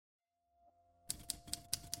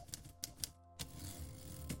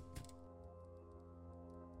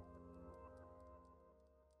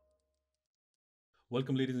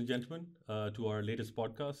Welcome, ladies and gentlemen, to our latest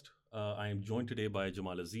podcast. I am joined today by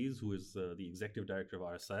Jamal Aziz, who is the executive director of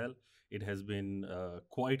RSIL. It has been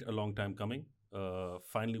quite a long time coming.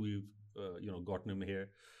 Finally, we've gotten him here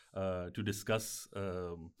to discuss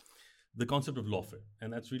the concept of lawfare,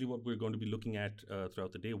 and that's really what we're going to be looking at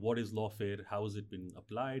throughout the day. What is lawfare? How has it been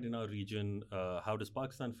applied in our region? How does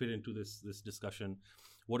Pakistan fit into this discussion?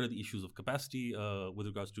 What are the issues of capacity with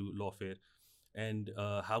regards to lawfare? And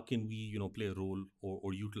how can we play a role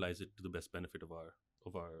or utilize it to the best benefit of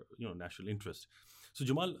our national interest. So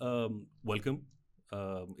Jamal, welcome.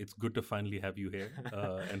 It's good to finally have you here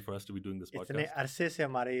and for us to be doing this इतने podcast. अरसे से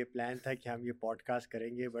हमारा ये plan था कि हम ये podcast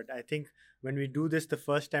करेंगे but I think when we do this the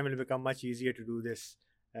first time it will become much easier to do this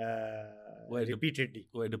Well, repeatedly.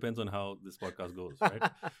 Well, it depends on how this podcast goes, right?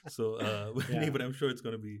 So Yeah. but I'm sure it's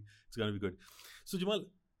gonna be good. So Jamal,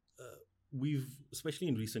 we've, especially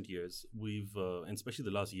in recent years, and especially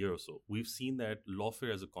the last year or so, we've seen that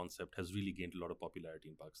lawfare as a concept has really gained a lot of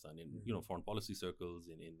popularity in Pakistan, in foreign policy circles,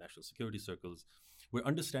 in national security circles. We're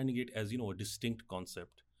understanding it as a distinct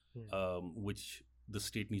concept, which the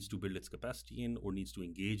state needs to build its capacity in, or needs to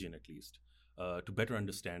engage in at least, to better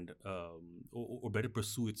understand or better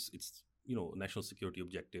pursue its national security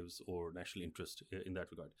objectives or national interest in that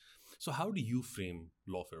regard. So how do you frame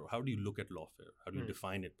lawfare? How do you look at lawfare? How do you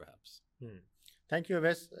define it, perhaps? Thank you,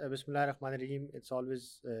 Aves. Bismillah ar-Rahman ar-Rahim. It's always,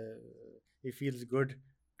 it feels good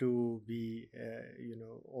to be,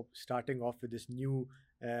 starting off with this new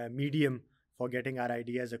medium for getting our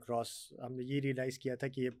ideas across. हमने ये realize किया था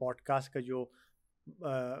कि ये podcast का जो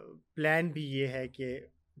plan भी ये है कि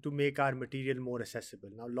to make our material more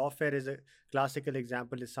accessible. Now, lawfare is a classical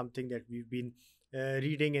example, is something that we've been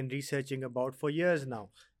reading and researching about for years now,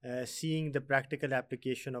 seeing the practical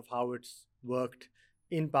application of how it's worked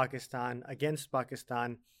in Pakistan, against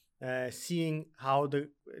Pakistan, seeing how the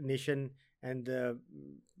nation and the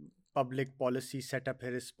public policy setup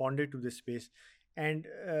has responded to this space. And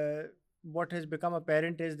what has become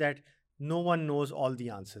apparent is that no one knows all the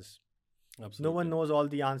answers. Absolutely. No one knows all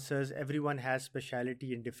the answers. Everyone has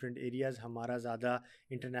speciality in different areas. हमारा ज़्यादा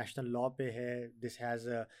international law पे है. This has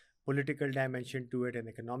a political dimension to it, an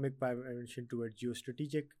economic dimension to it,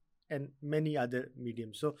 geostrategic, and many other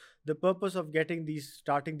mediums. So the purpose of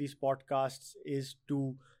starting these podcasts is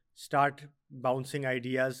to start bouncing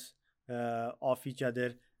ideas off each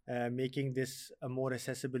other, making this a more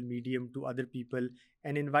accessible medium to other people,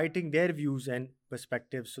 and inviting their views and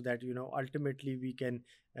perspectives, so that ultimately we can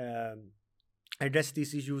address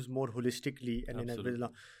these issues more holistically and Absolutely. in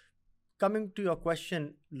a coming to your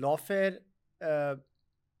question, lawfare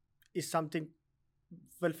is something.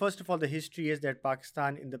 Well, first of all, the history is that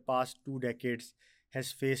Pakistan in the past 2 decades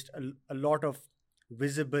has faced a lot of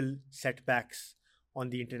visible setbacks on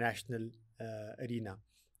the international arena.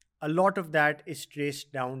 A lot of that is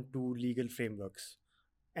traced down to legal frameworks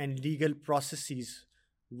and legal processes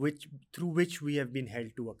through which we have been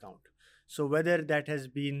held to account. So whether that has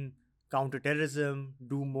been counterterrorism,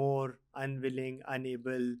 do more, unwilling,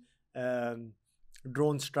 unable,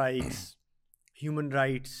 drone strikes, human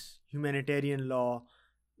rights, humanitarian law,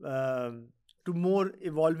 to more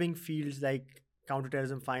evolving fields like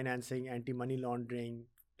counterterrorism financing, anti-money laundering,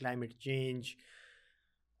 climate change.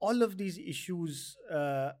 All of these issues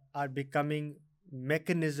are becoming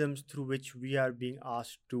mechanisms through which we are being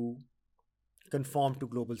asked to conform to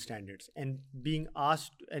global standards, and being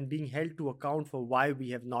asked and being held to account for why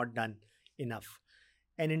we have not done enough.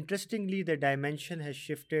 And interestingly, the dimension has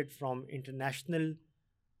shifted from international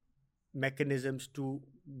mechanisms to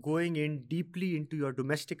going in deeply into your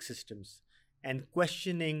domestic systems and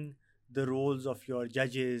questioning the roles of your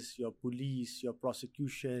judges, your police, your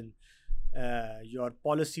prosecution, your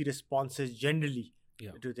policy responses generally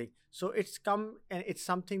to things. So it's come, and it's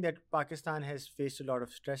something that Pakistan has faced a lot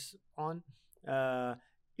of stress on. But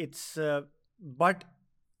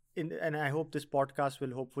and I hope this podcast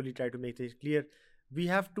will hopefully try to make this clear. We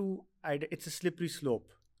have to. It's a slippery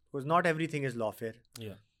slope, because not everything is lawfare.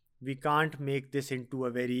 Yeah. We can't make this into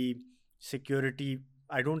a very security.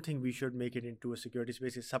 I don't think we should make it into a security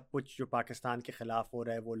space. सब कुछ जो पाकिस्तान के खिलाफ हो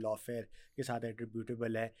रहा है वो lawfare के साथ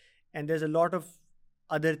attributable है, and there's a lot of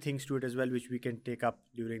other things to it as well, which we can take up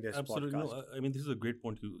during this Absolutely. podcast. No, I mean, this is a great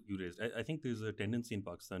point you raised. I think there's a tendency in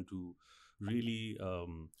Pakistan to really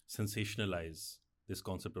sensationalize this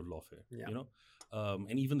concept of lawfare. Yeah.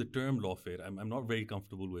 And even the term lawfare, I'm not very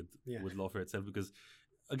comfortable with lawfare itself, because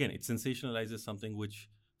again, it sensationalizes something which,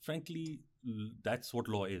 frankly, that's what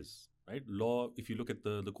law is. Right? Law, if you look at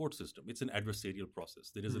the court system, it's an adversarial process.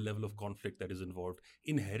 There is a level of conflict that is involved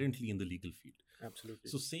inherently in the legal field. Absolutely.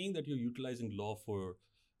 So saying that you're utilizing law for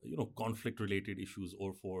conflict related issues,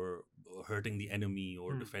 or for hurting the enemy,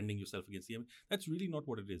 or Hmm. defending yourself against the enemy. That's really not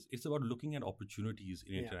what it is. It's about looking at opportunities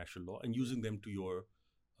in Yeah. international law and using them to your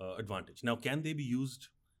advantage. Now, can they be used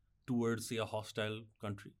towards, say, a hostile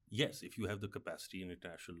country? Yes, if you have the capacity in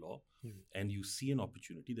international law Hmm. and you see an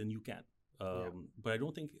opportunity, then you can. Yeah. But I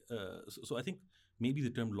don't think so. I think maybe the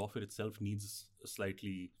term lawfare itself needs a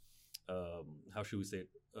slightly, how should we say it,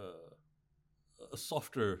 a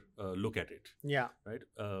softer look at it, Yeah. right?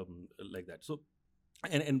 Like that. So,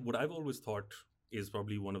 and what I've always thought is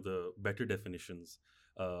probably one of the better definitions,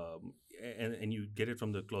 and you get it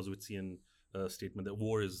from the Clausewitzian statement that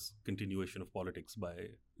war is continuation of politics by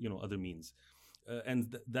other means,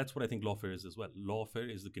 and that's what I think lawfare is as well. Lawfare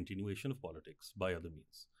is the continuation of politics by other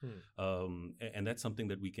means, and that's something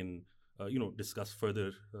that we can discuss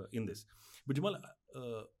further in this. But Jamal,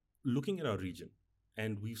 looking at our region,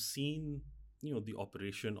 and we've seen the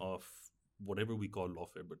operation of whatever we call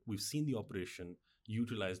lawfare, but we've seen the operation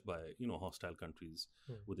utilized by hostile countries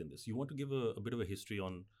within this. You want to give a bit of a history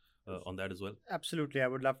on that as well? Absolutely, I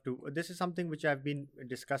would love to. This is something which I've been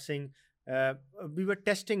discussing. We were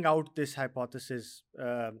testing out this hypothesis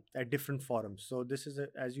at different forums. So this is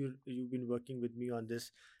as you've been working with me on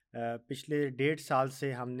this. पिछले 1.5 साल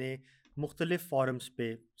से हमने मुख्तलिफ forums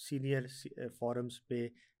पे, senior forums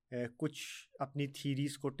पे कुछ अपनी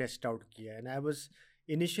theories को test out किया. And I was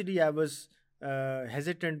initially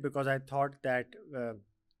hesitant because I thought that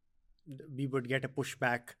we would get a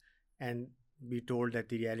pushback and be told that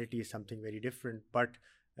the reality is something very different. But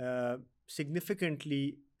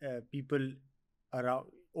significantly, people around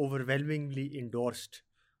overwhelmingly endorsed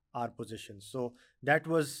our position. So that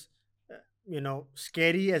was,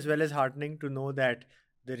 scary as well as heartening to know that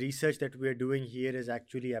the research that we are doing here is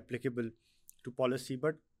actually applicable to policy.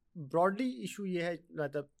 But broadly, issue ये है,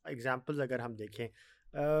 मतलब examples अगर हम देखें,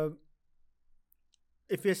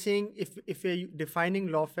 if you're saying, if you're defining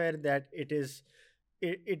lawfare that it is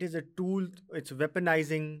a tool, it's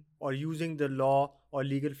weaponizing or using the law or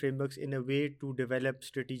legal frameworks in a way to develop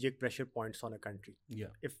strategic pressure points on a country. Yeah.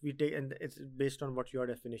 If we take, and it's based on what your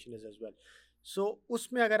definition is as well. So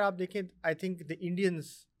उसमें अगर आप देखें, I think the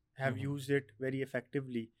Indians have used it very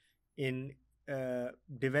effectively in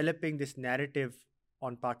developing this narrative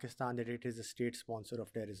on Pakistan that it is a state sponsor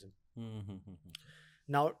of terrorism.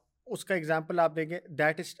 Now, उसका example आप देंगे,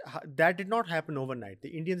 that did not happen overnight. The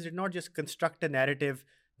Indians did not just construct a narrative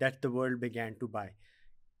that the world began to buy,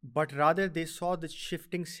 but rather they saw the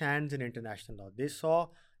shifting sands in international law. They saw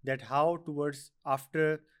that how towards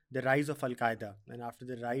after the rise of Al-Qaeda and after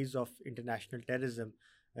the rise of international terrorism,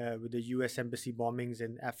 with the US embassy bombings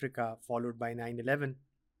in Africa followed by 9/11,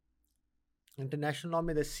 international law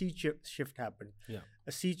में the sea shift happened. Yeah.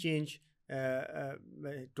 A sea change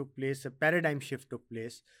took place, a paradigm shift took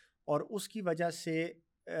place. और उसकी वजह से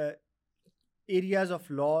areas of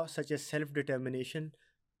law such as self-determination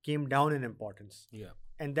came down in importance. Yeah.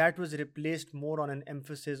 And that was replaced more on an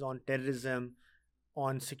emphasis on terrorism,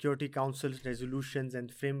 on Security Council resolutions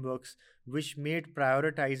and frameworks, which made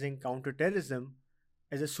prioritizing counterterrorism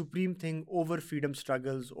as a supreme thing over freedom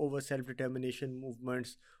struggles, over self-determination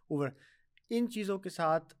movements, over इन चीज़ों के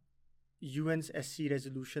साथ UNSC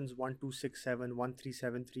resolutions 1267,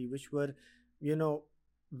 1373, which were,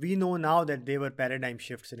 we know now that they were paradigm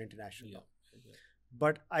shifts in international law. Yeah.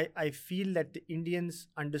 But I feel that the Indians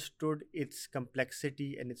understood its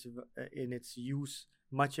complexity and its in its use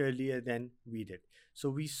much earlier than we did. So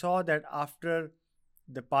we saw that after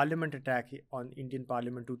the parliament attack on Indian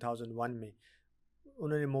Parliament 2001 में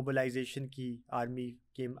उन्होंने mobilization की, army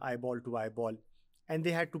came eyeball to eyeball, and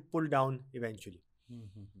they had to pull down eventually.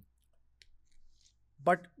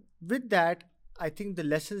 But with that, I think the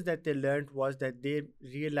lessons that they learned was that they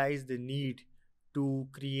realized the need to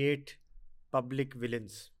create public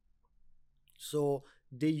villains. So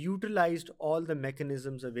they utilized all the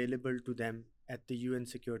mechanisms available to them at the UN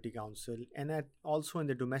Security Council and also in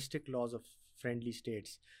the domestic laws of friendly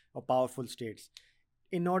states or powerful states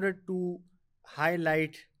in order to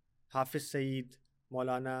highlight Hafiz Saeed,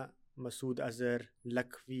 Maulana Masood Azhar,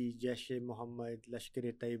 Lakhvi, Jaish-e-Mohammed,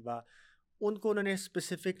 Lashkar-e-Taiba, उनको उन्होंने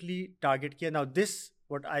specifically target किया. Now this,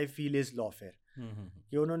 what I feel is lawfare.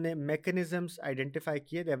 कि उन्होंने mechanisms identify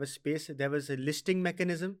किए. There was a listing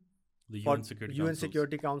mechanism. The UN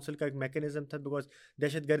Security Council का एक mechanism था, because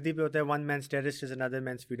दहशतगर्दी पे होता है one man's terrorist is another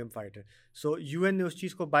man's freedom fighter. So UN ने उस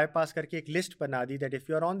चीज़ को bypass करके एक list बना दी that if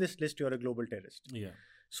you are on this list, you are a global terrorist. Yeah.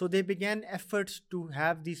 So they began efforts to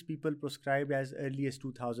have these people proscribed as early as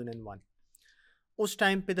 2001. Us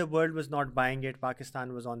time pe the world was not buying it.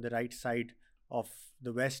 Pakistan was on the right side of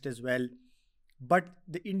the West as well. But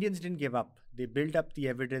the Indians didn't give up. They built up the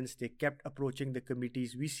evidence. They kept approaching the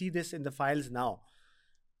committees. We see this in the files now.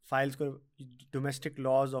 Domestic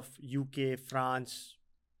laws of UK, France,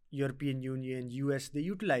 European Union, US, they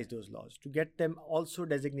utilize those laws to get them also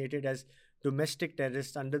designated as domestic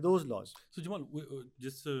terrorists under those laws. So Jamal,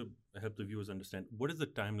 just to help the viewers understand, what is the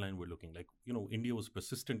timeline we're looking like? India was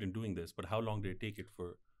persistent in doing this, but how long did it take it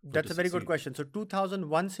for That's a very good question. So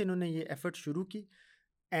 2001 से इन्होंने ये effort शुरू की,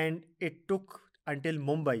 and it took until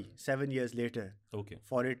Mumbai 7 years later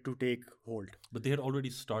for it to take hold. But they had already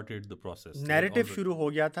started the process. Narrative शुरू हो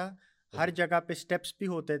गया था, हर जगह पे steps भी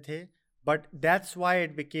होते थे, but that's why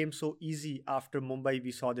it became so easy after Mumbai.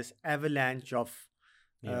 We saw this avalanche of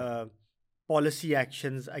policy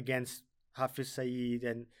actions against Hafiz Saeed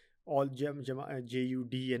and all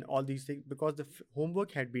JUD and all these things, because the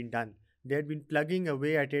homework had been done. They had been plugging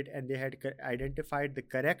away at it, and they had identified the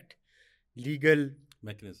correct legal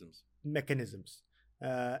mechanisms.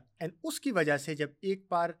 And उसकी वजह से जब एक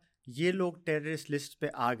बार ये लोग terrorist list पे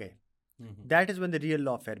आ गए, that is when the real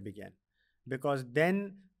lawfare began. Because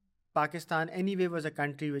then Pakistan anyway was a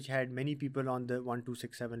country which had many people on the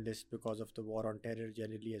 1267 list because of the war on terror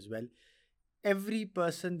generally as well. Every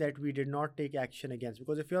person that we did not take action against,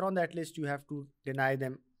 because if you're on that list, you have to deny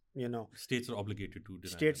them, States are obligated to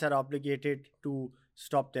deny States are obligated to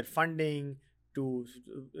stop their funding, to,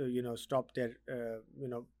 stop their,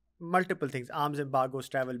 multiple things, arms embargoes,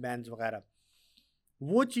 travel bans वगैरह.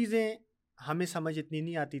 वो चीज़ें हमें समझ इतनी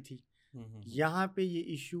नहीं आती थी. यहाँ पे ये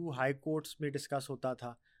issue high courts में discuss होता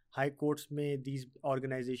था. High courts में these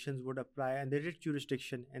organizations would apply and they did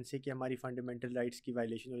jurisdiction and say कि हमारी fundamental rights की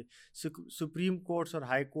violation हो रही. Supreme courts और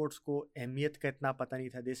high courts को अहमियत का इतना पता नहीं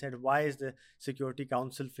था. They said, why is the Security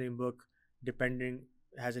Council framework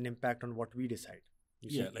has an impact on what we decide?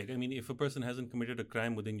 If a person hasn't committed a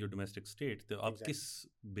crime within your domestic state, तो आप किस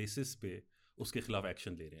basis पे उसके खिलाफ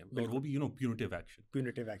एक्शन ले रहे हैं, और वो भी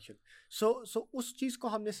punitive action. So उस चीज़ को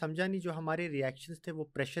हमने समझा नहीं. जो हमारे reactions थे वो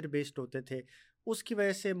pressure based होते थे. उसकी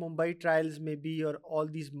वजह से मुंबई ट्रायल्स में भी और all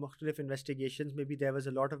these मुख्तलिफ investigations में भी there was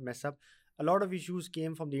a lot of mess up. A lot of issues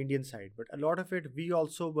came from the Indian side, but a lot of it we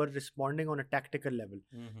also were responding on a tactical level.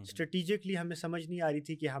 Strategically हमें समझ नहीं आ रही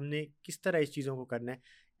थी कि हमने किस तरह इस चीज़ों को करना है.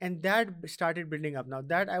 And that started building up. Now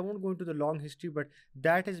that I won't go into the long history, but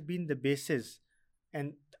that has been the basis,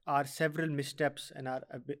 and our several missteps and our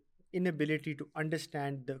inability to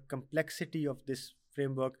understand the complexity of this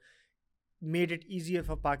framework made it easier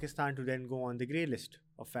for Pakistan to then go on the grey list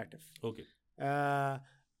of FATF.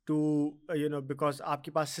 Because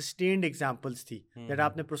आपके पास sustained examples थी that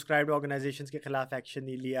आपने prescribed organizations के खिलाफ action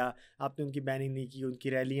नहीं लिया, आपने उनकी banning नहीं की, उनकी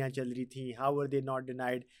रैलियाँ चल रही थी, how were they not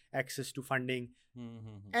denied access to funding,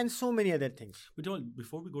 and so many other things. But Jamal,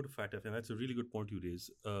 before we go to FATF, and that's a really good point you raise,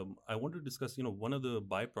 I want to discuss, one of the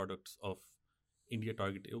byproducts of India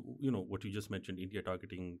targeting, what you just mentioned, India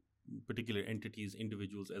targeting particular entities,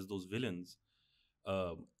 individuals as those villains,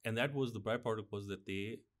 and that was the byproduct was that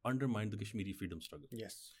they undermined the Kashmiri freedom struggle.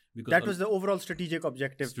 Yes, because that was the overall strategic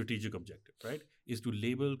objective, right? Is to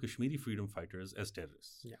label Kashmiri freedom fighters as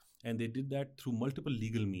terrorists. Yeah, and they did that through multiple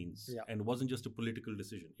legal means. Yeah. And it wasn't just a political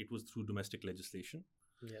decision; it was through domestic legislation.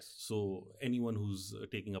 Yes. So anyone who's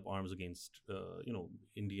taking up arms against,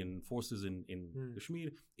 Indian forces in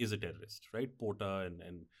Kashmir is a terrorist, right? POTA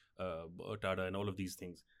and TADA and all of these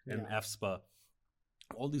things, and AFSPA,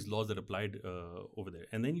 all these laws that applied over there.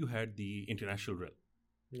 And then you had the international realm,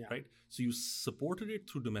 right? So you supported it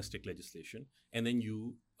through domestic legislation, and then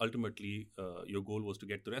you ultimately, your goal was to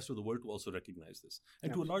get the rest of the world to also recognize this.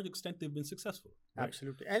 And to a large extent, they've been successful. Right?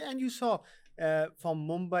 Absolutely. And you saw from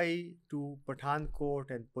Mumbai to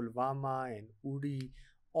Pathankot and Pulwama and Uri,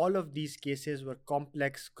 all of these cases were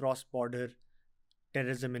complex cross-border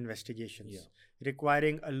terrorism investigations,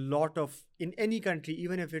 requiring a lot of, in any country,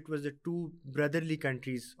 even if it was the two brotherly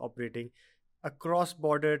countries operating, a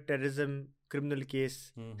cross-border terrorism criminal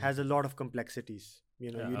case has a lot of complexities.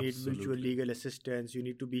 You need mutual legal assistance. You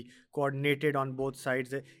need to be coordinated on both sides.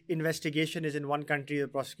 The investigation is in one country, the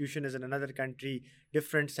prosecution is in another country,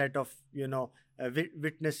 different set of,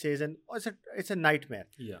 witnesses, and it's a nightmare.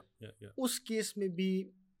 Us case mein bhi,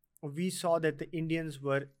 we saw that the Indians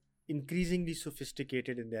were increasingly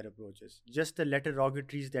sophisticated in their approaches. Just the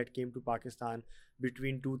letter-rogatories that came to Pakistan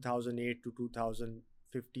between 2008 to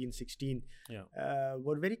 2015-16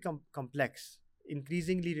 were very complex,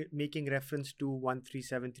 increasingly making reference to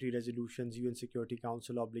 1373 resolutions, UN Security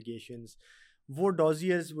Council obligations. Wo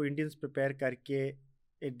dossiers wo Indians prepare karke,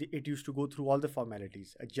 it used to go through all the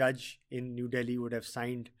formalities. A judge in New Delhi would have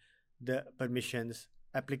signed the permissions,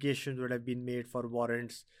 applications would have been made for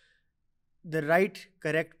warrants. The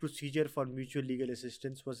correct procedure for mutual legal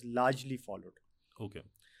assistance was largely followed. Okay.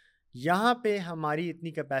 यहाँ पे हमारी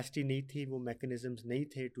इतनी capacity नहीं थी, वो mechanisms नहीं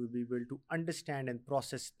थे to be able to understand and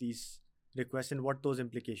process these request and what those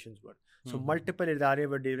implications were. So multiple इदारे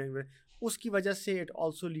वर डीलिंग विद, उसकी वजह से it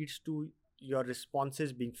also leads to your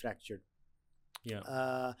responses being fractured.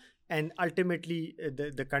 And ultimately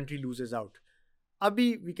the country loses out. Abhi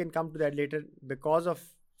we can come to that later. Because of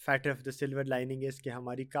FATF, the silver lining is कि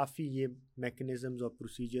हमारी काफ़ी ये mechanisms और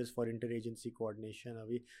procedures for interagency coordination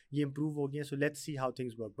अभी ये improve हो गए हैं. So let's see how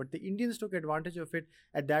things work. But the Indians took advantage of it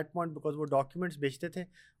at that point because वो documents बेचते थे,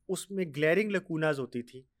 उसमें glaring lacunas होती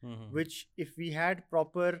थी, which if we had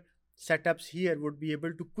proper setups here would be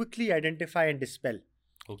able to quickly identify and dispel.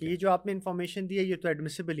 कि ये जो आपने इंफॉर्मेशन दी है ये तो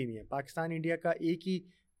एडमिसिबल ही नहीं है. पाकिस्तान इंडिया का एक ही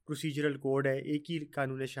प्रोसीजरल कोड है, एक ही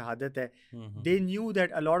कानून शहादत है. They knew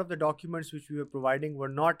that a lot of the documents which we were providing were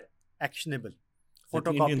not actionable,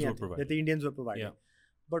 फोटोकॉपियां that the Indians were providing.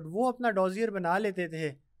 But वो अपना डॉजियर बना लेते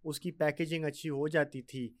थे, उसकी पैकेजिंग अच्छी हो जाती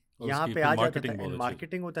थी, यहाँ पे आ जाता था,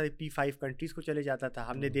 मार्केटिंग होता था, P5 कंट्रीज को चले जाता था.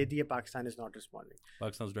 हमने दे दिए, Pakistan is not responding.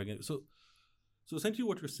 So essentially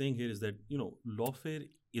what you're saying here is that, lawfare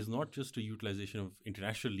is not just a utilization of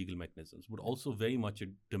international legal mechanisms, but also very much a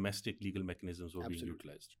domestic legal mechanisms were being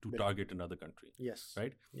utilized to target another country. Yes.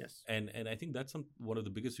 Right? Yes. And I think that's one of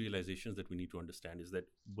the biggest realizations that we need to understand is that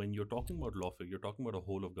when you're talking about lawfare, you're talking about a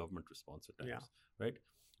whole of government response at times, right?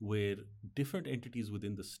 Where different entities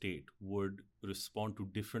within the state would respond to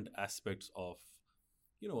different aspects of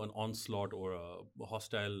an onslaught or a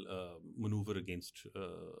hostile maneuver against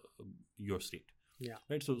your state. Yeah.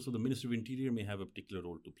 Right. So the Minister of Interior may have a particular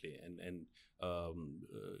role to play, and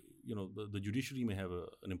the judiciary may have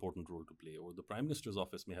an important role to play, or the Prime Minister's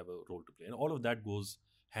office may have a role to play, and all of that goes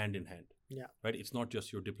hand in hand. Yeah. Right. It's not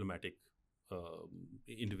just your diplomatic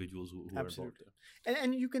individuals who are involved there.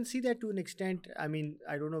 And you can see that to an extent. I mean,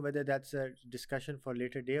 I don't know whether that's a discussion for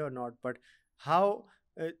later day or not, but how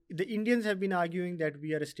the Indians have been arguing that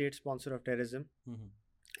we are a state sponsor of terrorism,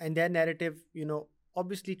 and their narrative,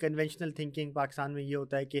 obviously conventional thinking Pakistan mein ye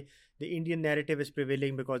hota hai ki the Indian narrative is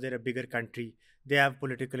prevailing because they're a bigger country, they have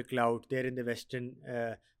political clout, they're in the Western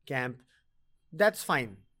camp. That's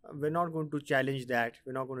fine. We're not going to challenge that.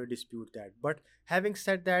 We're not going to dispute that. But having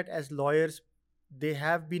said that, as lawyers, they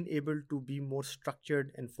have been able to be more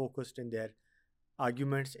structured and focused in their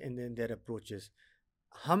arguments and in their approaches.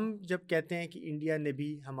 हम जब कहते हैं कि India ने भी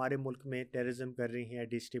हमारे मुल्क में टेररिज्म कर रही हैं,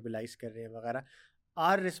 डिस्टेबलाइज कर रहे हैं वगैरह,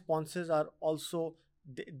 our responses are also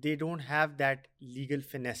they don't have that legal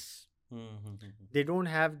finesse. They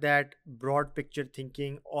don't have that broad picture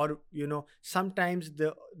thinking, or sometimes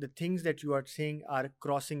the things that you are saying are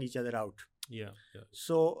crossing each other out.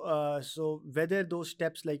 So whether those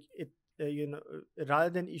steps like it rather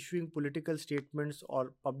than issuing political statements or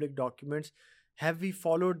public documents, have we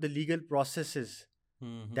followed the legal processes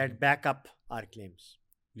that back up our claims?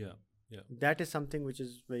 Yeah. That is something which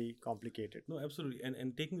is very complicated. No, absolutely.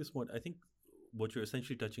 And taking this point, I think what you're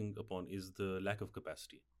essentially touching upon is the lack of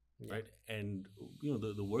capacity, right? And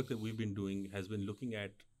the work that we've been doing has been looking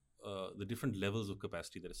at the different levels of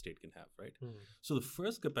capacity that a state can have, right? So the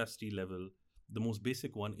first capacity level, the most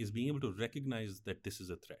basic one, is being able to recognize that this is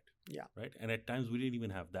a threat. Right? And at times we didn't even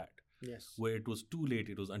have that. Yes. Where it was too late.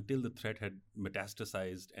 It was until the threat had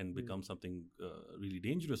metastasized and become something really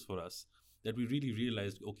dangerous for us that we really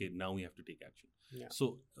realized, okay, now we have to take action.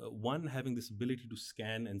 So one, having this ability to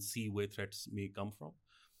scan and see where threats may come from,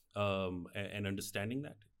 and understanding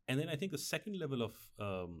that. And then I think the second level of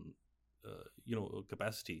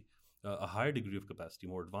capacity, a higher degree of capacity,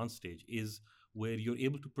 more advanced stage, is where you're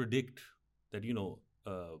able to predict that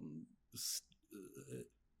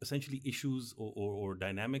essentially issues or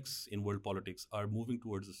dynamics in world politics are moving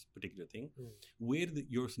towards this particular thing, where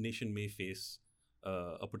your nation may face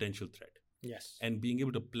a potential threat. Yes. And being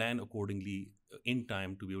able to plan accordingly in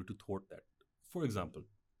time to be able to thwart that. For example,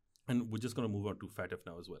 and we're just going to move on to FATF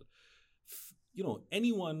now as well.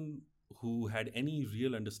 Anyone who had any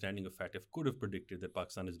real understanding of FATF could have predicted that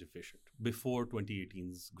Pakistan is deficient before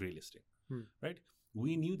 2018's grey listing, right?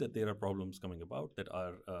 We knew that there are problems coming about, that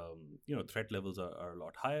our threat levels are a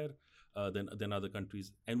lot higher than other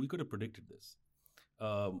countries, and we could have predicted this.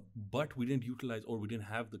 But we didn't utilize, or we didn't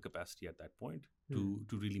have the capacity at that point to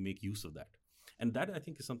really make use of that. And that, I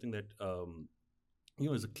think, is something that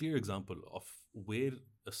is a clear example of where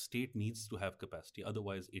a state needs to have capacity.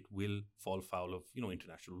 Otherwise, it will fall foul of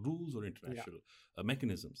international rules or international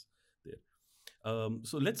mechanisms there.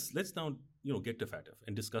 So let's now get to FATF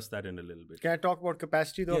and discuss that in a little bit. Can I talk about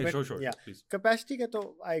capacity though? Yeah, sure. Yeah, please. Capacity का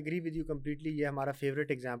तो I agree with you completely. ये हमारा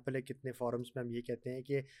favorite example है. कितने forums में हम ये कहते हैं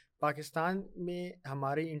कि पाकिस्तान में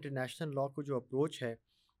हमारी international law को जो approach है,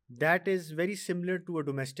 that is very similar to a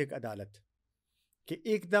domestic अदालत. कि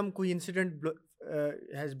एकदम कोई incident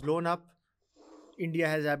has blown up, India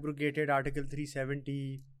has abrogated article 370,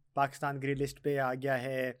 Pakistan grey list पे आ गया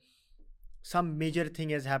है, some major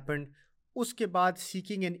thing has happened, उसके बाद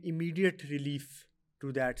seeking an immediate relief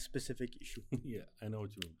to that specific issue Yeah, I know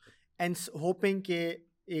what you mean. And hoping के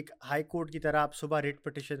एक high court की तरह आप सुबह रिट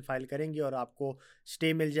पिटिशन फाइल करेंगे और आपको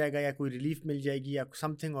स्टे मिल जाएगा या कोई रिलीफ मिल जाएगी या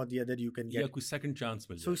समथिंग और द अदर यू कैन या गेट कोई सेकंड चांस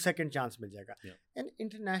मिल सो जाए. सेकंड चांस मिल जाएगा. Yeah. एंड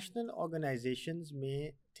इंटरनेशनल ऑर्गेनाइजेशंस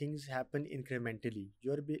में things happen incrementally.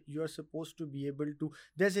 You are suppose to be able to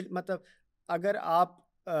जैसे मतलब अगर आप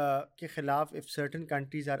के खिलाफ इफ सर्टन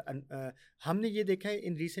कंट्रीज आर हमने ये देखा है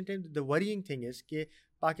in recent time. The worrying thing is कि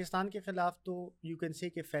पाकिस्तान के खिलाफ तो यू कैन से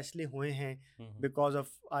कि फैसले हुए हैं because of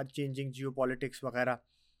our changing geo politics वगैरह,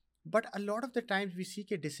 but a lot of the times we see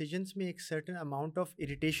के डिसीजंस में एक सर्टन अमाउंट ऑफ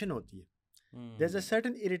इरिटेशन होती है. There's a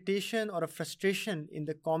certain irritation or a frustration in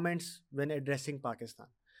the comments when addressing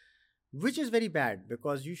Pakistan, which is very bad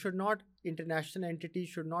because you should not, international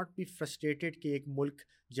entities should not be frustrated कि एक मुल्क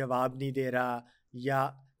जवाब नहीं दे रहा या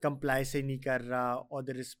comply से नहीं कर रहा or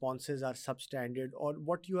the responses are substandard or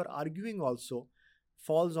what you are arguing also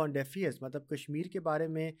falls on deaf ears. मतलब कश्मीर के बारे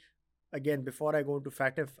में again before I go to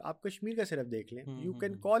FATF, आप कश्मीर का सिर्फ देख लें. You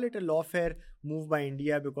can call it a lawfare move by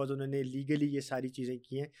India because उन्होंने legally ये सारी चीज़ें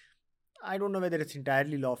की हैं. I don't know whether it's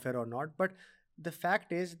entirely lawfare or not, but the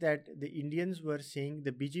fact is that the Indians were saying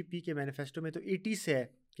the BJP के manifesto में तो 80 से है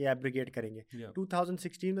कि abrogate करेंगे. Yeah.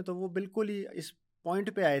 2016 में तो वो बिल्कुल ही इस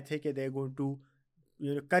point पे आए थे कि they're going to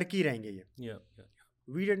कर की रहेंगे ये. Yeah.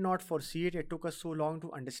 We did not foresee it. It took us so long to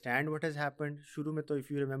understand what has happened. शुरू में तो if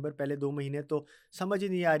you remember पहले 2 महीने तो समझ ही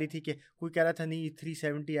नहीं आ रही थी कि कोई कह रहा था नहीं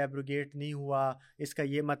 370 abrogate नहीं हुआ, इसका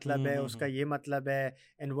ये मतलब है, उसका ये मतलब है,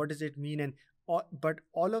 and what does it mean, and but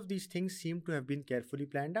all of these things seem to have been carefully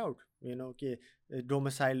planned out. You know कि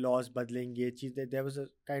domicile laws बदलेंगे चीज़. There was a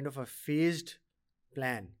kind of a phased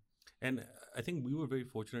plan. And I think we were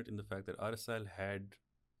very fortunate in the fact that RSL had,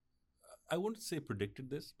 I wouldn't say predicted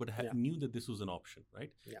this, but knew that this was an option,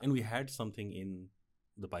 right? Yeah. And we had something in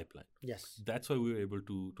the pipeline. Yes. That's why we were able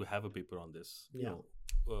to have a paper on this. Yeah. You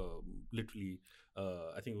know, literally,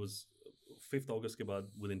 I think it was 5th August के बाद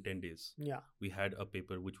within 10 days. Yeah. We had a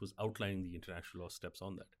paper which was outlining the international law steps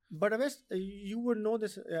on that. But Aves, you would know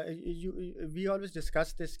this. We always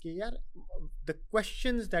discuss this. कि यार, the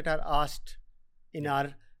questions that are asked in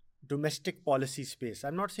our domestic policy space.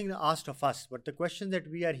 I'm not saying they're asked of us, but the questions that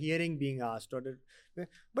we are hearing being asked or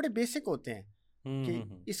बड़े basic होते हैं.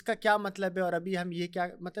 कि इसका क्या मतलब है और अभी हम ये क्या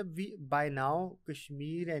मतलब by now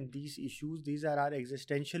Kashmir and these issues, these are our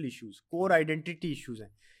existential issues, core identity issues हैं.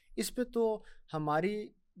 इस पे तो हमारी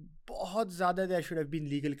बहुत ज़्यादा there should have been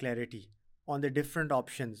legal clarity on the different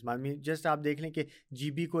options. I mean just आप देख लें कि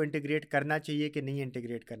GB को integrate करना चाहिए कि नहीं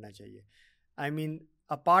integrate करना चाहिए. I mean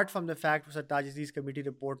apart from the fact Sartaj Aziz committee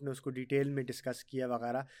report ने उसको डिटेल में डिस्कस किया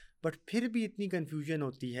वगैरह, बट फिर भी इतनी कन्फ्यूजन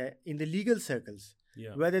होती है in the legal circles.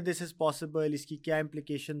 Yeah. Whether this is possible, इसकी क्या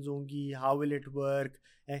implications होंगी, how will it work,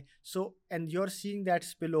 so and you're seeing that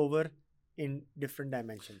spill over in different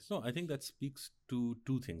dimensions. No, I think that speaks to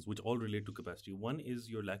two things which all relate to capacity. One is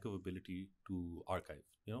your lack of ability to archive,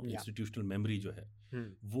 you know, institutional memory जो है,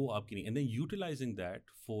 वो आपकी नहीं, and then utilizing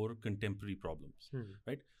that for contemporary problems,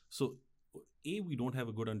 right? So A, we don't have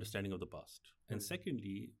a good understanding of the past, and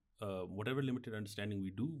secondly, whatever limited understanding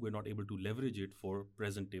we do, we're not able to leverage it for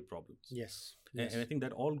present day problems. Yes. And I think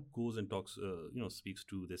that all goes and talks, speaks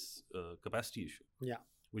to this capacity issue. Yeah.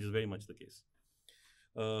 Which is very much the case.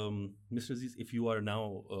 Mr. Aziz, if you are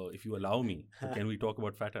now, if you allow me, can we talk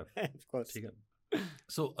about FATF? Of course.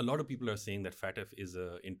 So a lot of people are saying that FATF is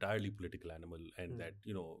an entirely political animal and that,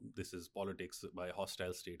 this is politics by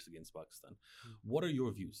hostile states against Pakistan. What are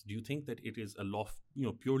your views? Do you think that it is a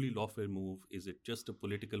purely lawfare move? Is it just a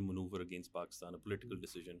political maneuver against Pakistan, a political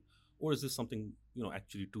decision? Or is this something,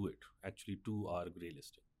 actually to our grey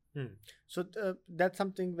listing? So that's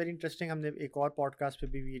something very interesting. हमने एक और podcast पे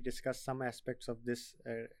भी we discussed some aspects of this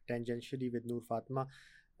tangentially with Noor Fatima.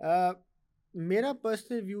 मेरा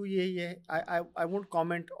personal view यही है, I won't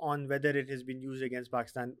comment on whether it has been used against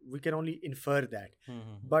Pakistan. We can only infer that.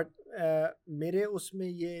 But मेरे उसमें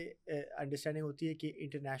ये अंडरस्टैंडिंग होती है कि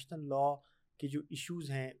इंटरनेशनल लॉ के जो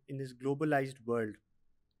इश्यूज हैं in this globalized world,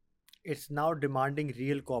 it's now demanding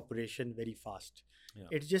real cooperation very fast.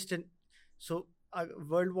 It's just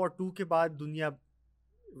World War II के बाद दुनिया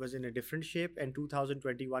was in a different shape, and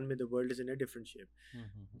 2021 में the world is in a different shape.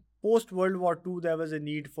 Post World War II there was a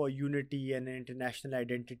need for unity and international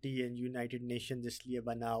identity, and United Nations इसलिए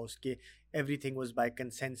बना, उसके everything was by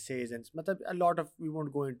consensus, and मतलब a lot of, we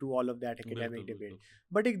won't go into all of that academic debate,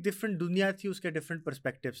 but एक different दुनिया थी, उसके different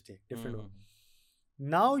perspectives थे, different.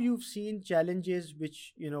 Now you've seen challenges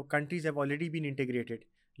which countries have already been integrated.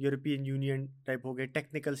 European Union type हो गए,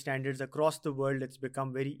 technical standards across the world. It's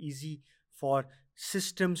become very easy for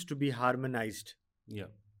systems to be harmonized. Yeah.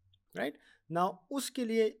 Right? Now, uske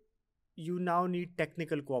liye you now need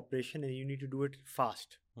technical cooperation and you need to do it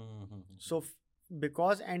fast. So,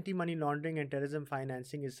 because anti-money laundering and terrorism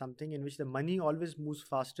financing is something in which the money always moves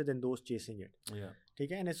faster than those chasing it. Yeah.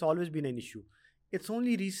 Okay? And it's always been an issue. It's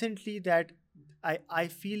only recently that I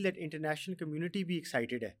feel that international community भी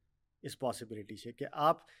excited है इस possibility से कि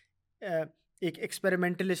आप एक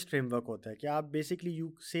experimentalist framework होता है कि आप basically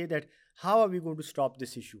you say that how are we going to stop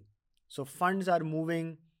this issue? So funds are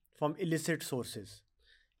moving from illicit sources,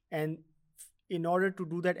 and in order to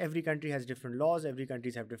do that, every country has different laws, every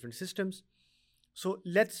countries have different systems. So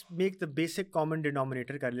let's make the basic common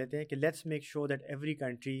denominator कर लेते हैं कि let's make sure that every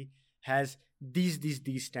country has these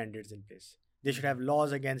standards in place. They should have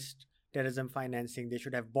laws against terrorism financing. They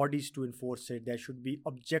should have bodies to enforce it. There should be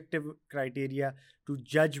objective criteria to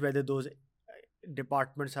judge whether those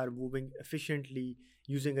departments are moving efficiently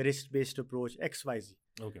using a risk-based approach, XYZ.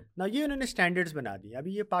 Okay. Now ये उन्होंने standards बना दिए.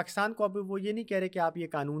 अभी ये पाकिस्तान को अभी वो ये नहीं कह रहे कि आप ये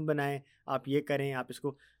कानून बनाएं, आप ये करें, आप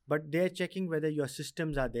इसको, but they are checking whether your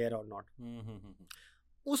systems are there or not.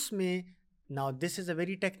 उसमें now this is a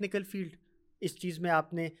very technical field. इस चीज़ में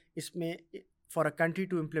आपने इसमें for a country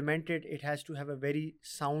to implement it, it has to have a very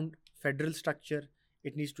sound federal structure.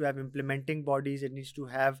 It needs to have implementing bodies. It needs to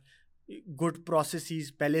have good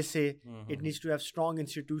processes पहले से. It needs to have strong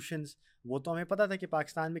institutions. वो तो हमें पता था कि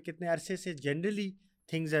पाकिस्तान में कितने अरसे से generally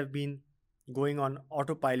things have been going on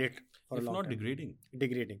autopilot for a long time. If not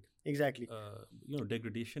Degrading, exactly.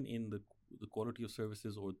 Degradation in the quality of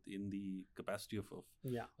services or in the capacity of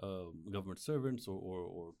government servants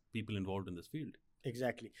or people involved in this field.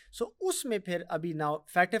 Exactly. So उसमें फिर अभी now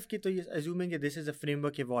FATF की तो ये assuming that this is a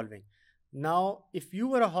framework evolving. Now if you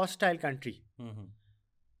were a hostile country,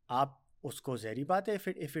 आप उसको ज़हरी बात है,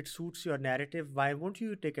 if it suits your narrative, why won't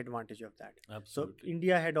you take advantage of that? Absolutely. So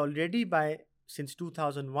India had already since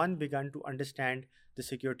 2001 begun to understand the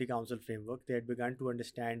Security Council framework. They had begun to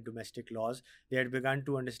understand domestic laws. They had begun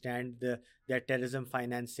to understand that terrorism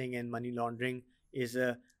financing and money laundering is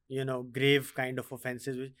a grave kind of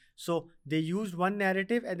offenses. So they used one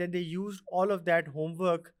narrative and then they used all of that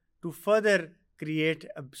homework to further create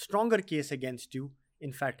a stronger case against you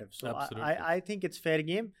in FATF. So I think it's fair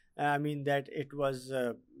game. I mean that it was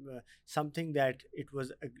something that it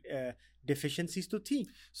was deficiencies to thi.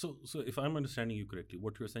 So if I'm understanding you correctly,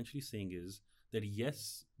 what you're essentially saying is that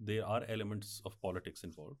yes, there are elements of politics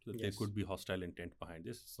involved, that there could be hostile intent behind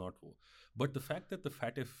this, it's not war. But the fact that the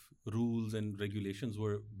FATF rules and regulations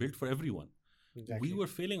were built for everyone, we were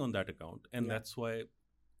failing on that account, and that's why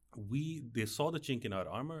they saw the chink in our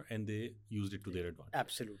armor and they used it to their advantage.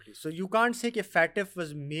 Absolutely. So you can't say that FATF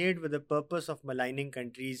was made with the purpose of maligning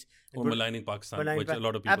countries or maligning Pakistan, which a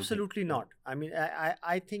lot of people absolutely think. Not. I mean,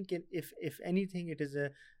 I think if anything,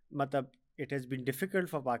 it has been difficult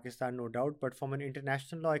for Pakistan, no doubt, but from an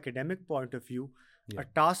international law academic point of view, a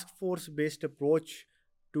task force based approach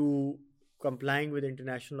to complying with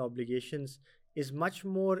international obligations is much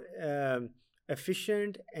more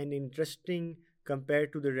efficient and interesting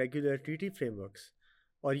compared to the regular treaty frameworks.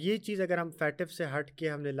 और ये चीज़ अगर हम FATF से हट के,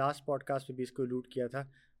 हमने last podcast में भी इसको अलूड किया था,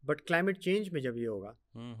 बट क्लाइमेट चेंज में जब ये होगा,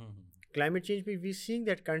 क्लाइमेट चेंज में we seeing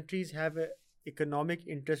that countries have economic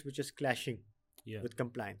interest which is clashing with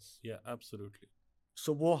compliance. Absolutely.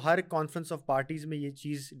 सो वो हर कॉन्फ्रेंस ऑफ पार्टीज में ये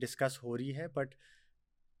चीज़ डिस्कस हो रही है, बट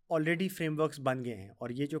ऑलरेडी फ्रेमवर्क्स बन गए हैं.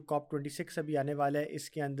 और ये जो COP26 अभी आने वाला है,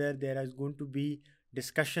 इसके अंदर there is going to be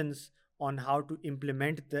discussions on how to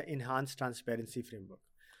implement the enhanced transparency framework.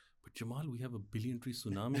 But Jamal, we have a billion tree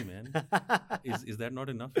tsunami, man. Is that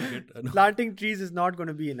not enough to get? Planting trees is not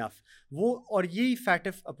going to be enough. वो और यही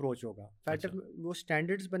FATF approach होगा. FATF वो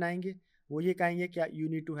standards बनाएंगे, वो ये कहेंगे कि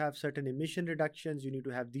you need to have certain emission reductions, you need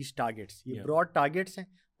to have these targets. ये broad targets हैं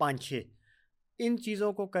 5-6. इन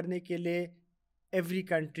चीज़ों को करने के लिए every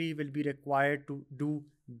country will be required to do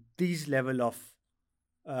these level of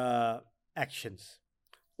actions.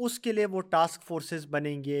 उसके लिए वो टास्क फोर्सेस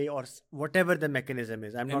बनेंगे और whatever the mechanism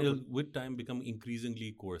is. And it'll with time become increasingly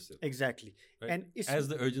coercive. Exactly. Right? And as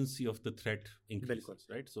the urgency of the threat increases,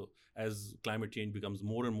 right? So as climate change becomes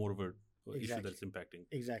more and more of a issue that's impacting.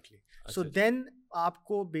 Exactly. So then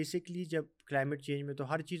आपको basically जब climate change में तो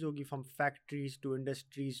हर चीज़ होगी, from factories to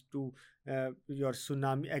industries to your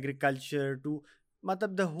tsunami, agriculture to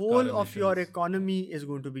मतलब the whole of your economy is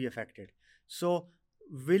going to be affected. So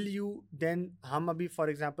will you then, हम अभी for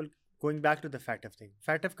example going back to the FATF thing,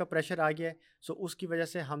 FATF का pressure आ गया है, so उसकी वजह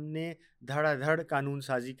से हमने धड़ाधड़ कानून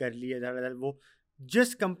साजी कर ली है, धड़ाधड़ वो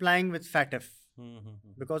just complying with FATF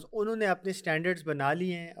because उन्होंने अपने स्टैंडर्ड्स बना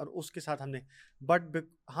लिए हैं और उसके साथ हमने बट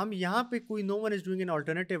हम यहाँ पे कोई no one is doing an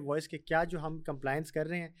alternative voice के क्या जो हम कंप्लायंस कर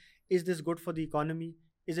रहे हैं is this good for the economy,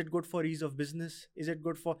 is it good for ease of business, is it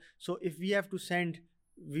good for, so if we have to send,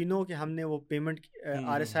 we know कि हमने वो पेमेंट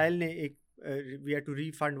RSIL ने एक we have to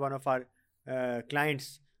refund one of our clients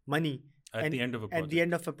money at the end of a project. At the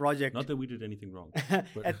end of a project. Not that we did anything wrong.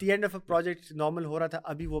 At the end of a project normal हो रहा था,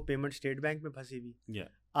 अभी वो payment state bank में फंसी हुई. Yeah.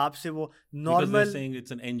 आपसे वो normal saying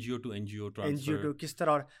it's an NGO to NGO transfer. NGO to किस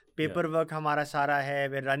तरह, और पेपर वर्क हमारा सारा है,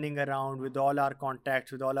 we're running around with all our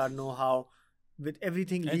contacts, with all our know-how, with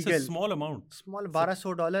everything and legal. It's a small amount. Small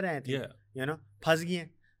 $1200 हैं. Yeah. You know, फंस गए हैं.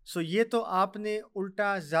 So ये तो आपने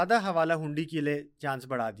उल्टा ज़्यादा हवाला हुंडी के लिए चांस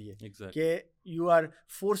बढ़ा दिए. Exactly. कि you are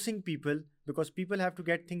forcing people because people have to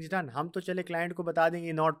get things done. हम तो चले क्लाइंट को बता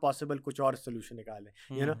देंगे not possible, कुछ और solution निकालें.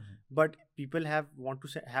 You know, but people have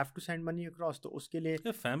to send money across. तो उसके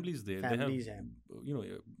लिए families there. Families they have, you know,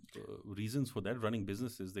 reasons for that. Running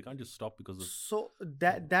businesses, they can't just stop because of. So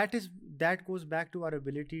that goes back to our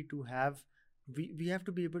ability to have. We have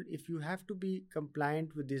to be able, if you have to be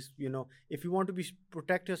compliant with this, you know, if you want to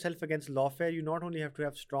protect yourself against lawfare, you not only have to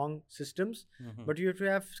have strong systems, but you have to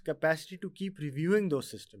have capacity to keep reviewing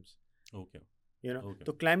those systems. Okay. You know,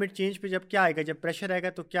 तो climate change पे जब क्या आएगा, जब pressure आएगा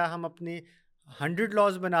तो क्या हम अपने 100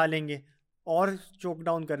 laws बना लेंगे और choke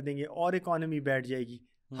down कर देंगे और economy बैठ जाएगी?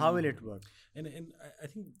 How will it work? And I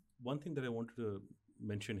think one thing that I wanted to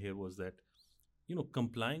mention here was that, you know,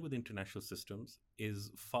 complying with international systems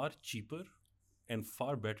is far cheaper and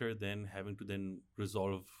far better than having to then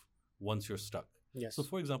resolve once you're stuck. Yes. So,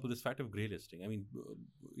 for example, this fact of grey listing, I mean,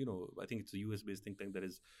 you know, I think it's a US-based think tank that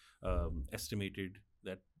is estimated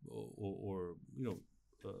that, or you know,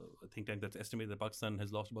 a think tank that's estimated that Pakistan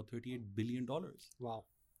has lost about $38 billion. Wow.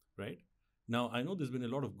 Right? Now, I know there's been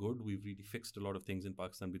a lot of good. We've really fixed a lot of things in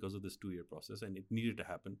Pakistan because of this 2-year process, and it needed to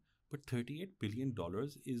happen. But $38 billion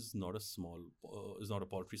is not a small, is not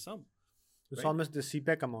a paltry sum. It's right? almost the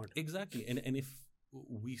CPEC amount. Exactly. And if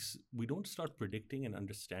we don't start predicting and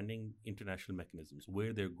understanding international mechanisms,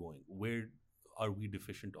 where they're going, where are we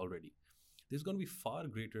deficient already, there's going to be far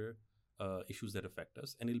greater issues that affect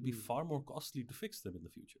us, and it'll be far more costly to fix them in the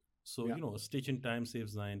future. So, you know, a stitch in time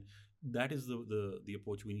saves 9. That is the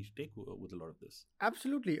approach we need to take with a lot of this.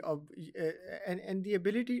 Absolutely. And the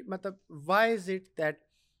ability, why is it that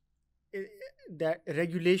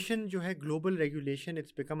regulation जो है, global regulation,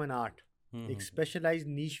 it's become an art. एक specialised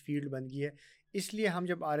नीश field बन गई है. इसलिए हम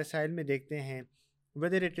जब RSIL में देखते हैं,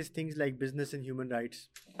 whether it is things like business and human rights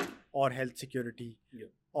और हेल्थ सिक्योरिटी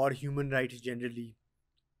और ह्यूमन राइट्स जनरली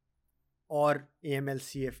और AML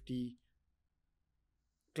CFT,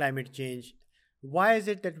 climate change, why is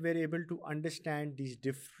it that we're able to understand these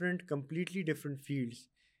different, completely different fields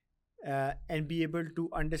and be able to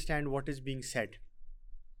understand what is being said?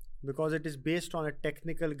 Because it is based on a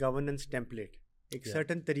technical governance template. एक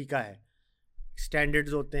certain तरीका है,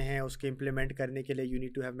 standards होते हैं, उसके implement करने के लिए you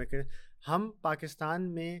need to have mechanism. हम पाकिस्तान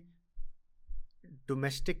में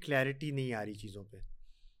डोमेस्टिक क्लैरिटी नहीं आ रही चीज़ों पे.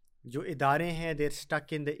 जो इदारे हैं, देर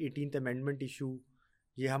stuck in the 18th amendment issue.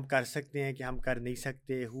 ये हम कर सकते हैं कि हम कर नहीं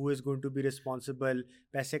सकते, who is going to be responsible,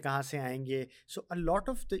 पैसे कहाँ से आएंगे. सो अ lot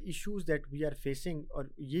of the issues that we are facing,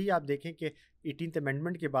 और यही आप देखें कि 18th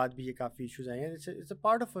अमेंडमेंट के बाद भी ये काफ़ी इशूज़ आए हैं. It's a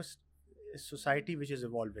part of a society which is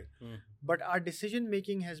evolving, but our decision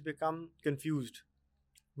making has become confused.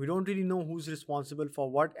 We don't really know who's responsible for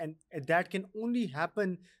what, and that can only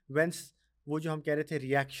happen when वो जो हम कह रहे थे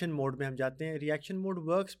reaction mode में हम जाते हैं. Reaction mode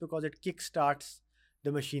works because it kick starts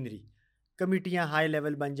the machinery. कमिटियाँ high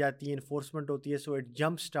level बन जाती हैं, enforcement होती है, so it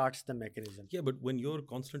jump starts the mechanism. Yeah, but when you're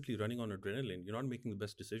constantly running on adrenaline, you're not making the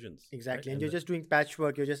best decisions. Exactly, right? And you're just doing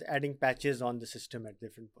patchwork. You're just adding patches on the system at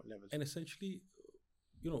different levels. And essentially,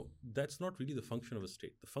 you know, that's not really the function of a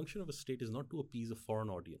state. The function of a state is not to appease a foreign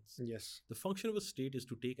audience. Yes. The function of a state is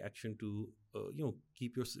to take action to, you know,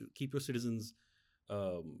 keep your citizens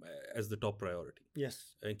as the top priority. Yes.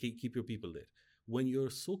 And keep your people there. When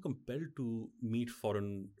you're so compelled to meet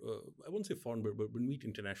foreign, I won't say foreign, but meet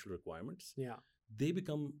international requirements, they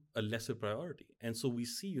become a lesser priority. And so we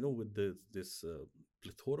see, you know, with this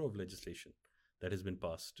plethora of legislation that has been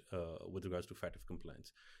passed with regards to FATF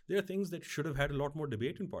compliance, there are things that should have had a lot more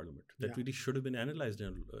debate in Parliament, that really should have been analyzed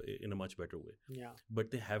in a much better way. Yeah. But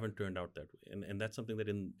they haven't turned out that way. And that's something that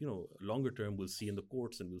in, you know, longer term we'll see in the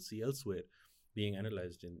courts and we'll see elsewhere being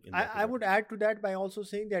analyzed in I would add to that by also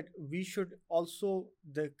saying that we should also,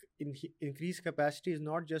 the increased capacity is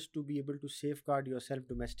not just to be able to safeguard yourself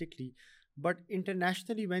domestically, But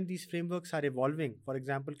internationally, when these frameworks are evolving, for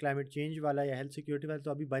example, climate change वाला या health security वाला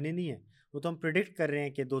तो अभी बने नहीं है, वो तो हम predict कर रहे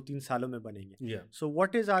हैं कि 2-3 सालों में बनेंगे. Yeah. So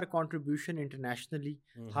what is our contribution internationally?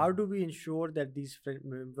 How do we ensure that these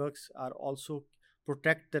frameworks are also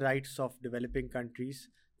protect the rights of developing countries,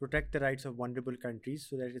 protect the rights of vulnerable countries,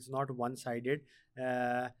 so that it's not one-sided,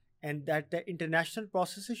 and that the international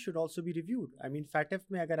processes should also be reviewed. I mean, FATF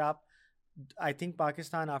में अगर आप, I think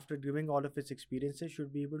Pakistan, after giving all of its experiences,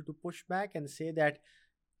 should be able to push back and say that,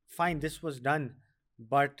 fine, this was done,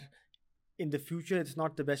 but in the future, it's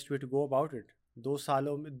not the best way to go about it. 2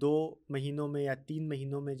 सालों में, 2 महीनों में या 3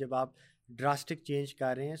 महीनों में जब आप drastic change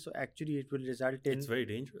कर रहे हैं, so actually it will result in. It's very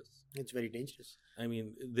dangerous. It's very dangerous. I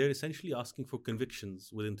mean, they're essentially asking for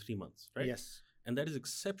convictions within 3 months, right? Yes. And that is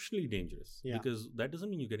exceptionally dangerous, because that doesn't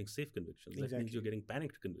mean you're getting safe convictions. That means you're getting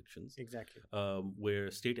panicked convictions. Exactly. Where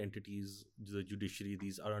state entities, the judiciary,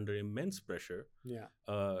 these are under immense pressure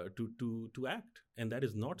to act. And that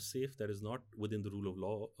is not safe. That is not within the rule of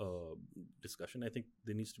law discussion. I think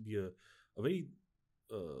there needs to be a very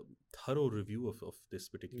thorough review of this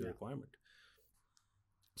particular requirement.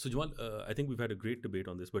 So, Jamal, I think we've had a great debate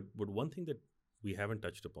on this. But one thing that we haven't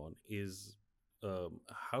touched upon is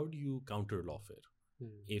how do you counter lawfare?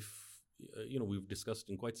 If we've discussed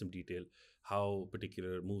in quite some detail how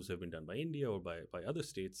particular moves have been done by India or by other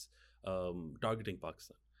states targeting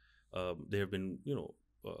Pakistan. There have been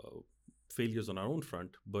failures on our own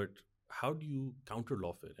front, but how do you counter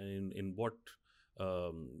lawfare, and in what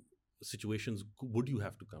situations would you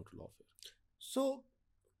have to counter lawfare? So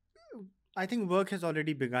I think work has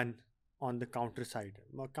already begun on the counter side.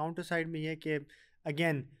 Counter side में ये कि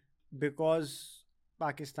again, because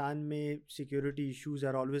Pakistan में security issues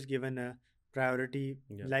are always given a priority,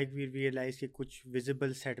 like we realize कि कुछ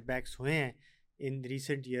visible setbacks हुए हैं in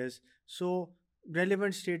recent years. So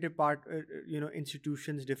relevant state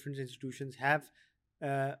institutions, different institutions have,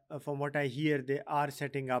 from what I hear, they are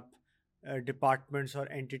setting up departments or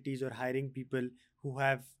entities or hiring people who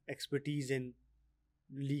have expertise in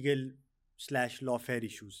legal/lawfare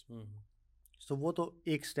issues. So वो तो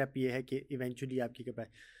एक step ये है कि eventually आपकी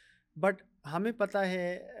capacity. But हमें पता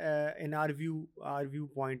है, in our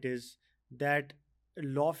viewpoint is that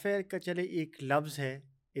lawfare का चले एक लफ्ज़ है,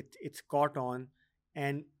 it's caught on,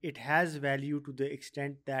 and it has value to the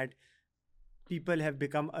extent that people have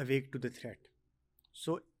become awake to the threat.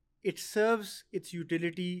 So it serves its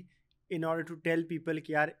utility in order to tell people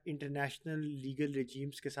कि यार international legal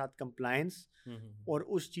regimes के साथ compliance और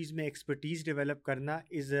उस चीज़ में expertise develop करना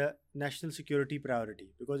is a national security priority,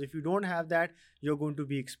 because if you don't have that, you're going to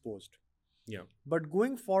be exposed. Yeah. But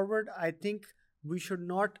going forward, I think we should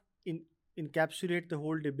not encapsulate the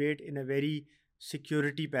whole debate in a very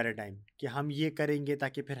security paradigm कि हम ये करेंगे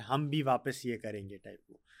ताकि फिर हम भी वापस ये करेंगे type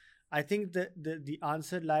को. I think the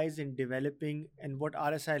answer lies in developing, and what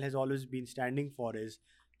RSIL has always been standing for is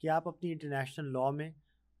कि आप अपनी इंटरनेशनल लॉ में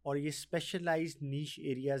और ये स्पेशलाइज्ड नीश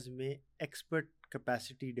एरियाज में एक्सपर्ट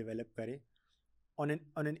कैपेसिटी डेवलप करें on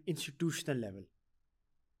an institutional level.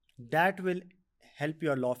 That will help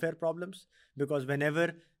your lawfare problems, because whenever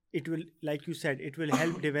it will, like you said, it will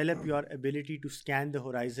help develop your ability to scan the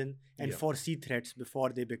horizon and foresee threats before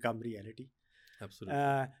they become reality.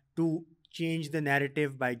 Absolutely. To change the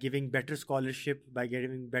narrative by giving better scholarship, by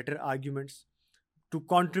giving better arguments, to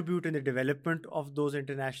contribute in the development of those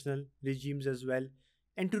international regimes as well,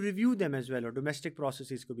 and to review them as well, or domestic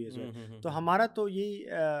processes को भी as well. तो हमारा तो यही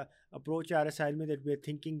approach है RSIL में, that we are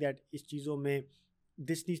thinking that इस चीज़ों में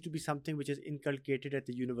this needs to be something which is inculcated at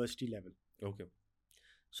the university level. Okay.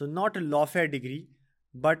 So not a lawfare degree,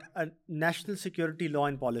 but a national security law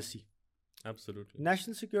and policy. Absolutely.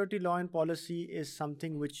 National security law and policy is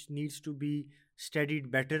something which needs to be studied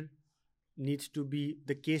better, needs to be,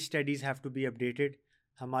 the case studies have to be updated.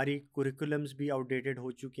 हमारी curriculums भी outdated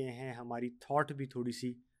हो चुके हैं, हमारी thought भी थोड़ी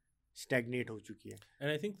सी stagnate हो चुकी है. And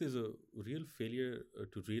I think there's a real failure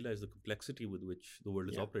to realize the complexity with which the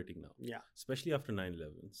world is operating now. Yeah. Especially after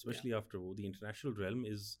 9/11, especially after the international realm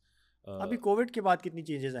is अभी कोविड के बाद कितनी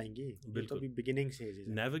changes आएंगी? बिल्कुल. तो अभी beginning stages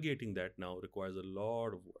है. Navigating that now requires a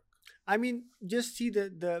lot of work. I mean, just see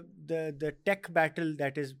the tech battle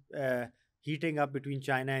that is heating up between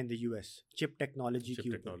China and the US. Chip technology.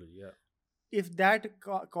 Chip technology, yeah. If that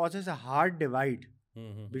causes a hard divide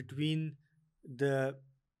between the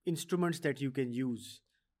instruments that you can use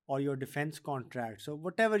or your defense contracts or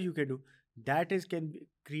whatever you can do, that can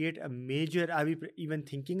create a major, are we even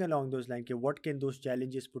thinking along those lines, what can those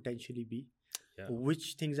challenges potentially be?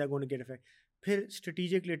 Which things are going to get affected? Phir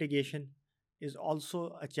strategic litigation is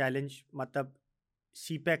also a challenge. Matlab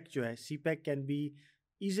CPEC जो है, CPEC can be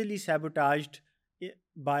easily sabotaged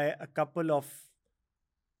by a couple of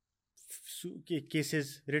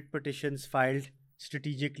cases, writ petitions filed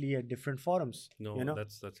strategically at different forums. No, you know,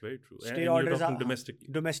 that's very true. stay And you're orders talking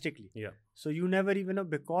are domestically. Yeah. So you never even know,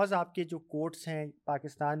 because आपके जो courts हैं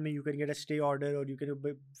Pakistan में, you can get a stay order or you can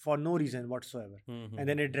for no reason whatsoever, and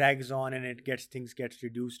then it drags on and it things gets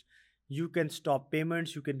reduced. You can stop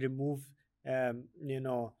payments, you can remove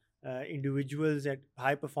individuals, at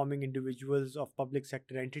high performing individuals of public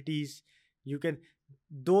sector entities. You can,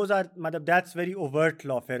 those are मतलब that's very overt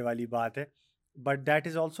lawfare वाली बात है. But that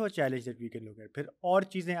is also a challenge that we can look at. फिर और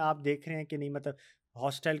चीज़ें आप देख रहे हैं कि नहीं, मतलब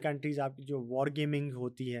hostile countries, आपकी जो war gaming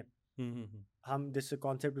होती है, हम this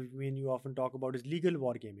concept which me and you often talk about is legal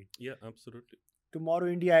war gaming. Yeah, absolutely. Tomorrow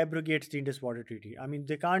India abrogates the Indus Water Treaty. I mean,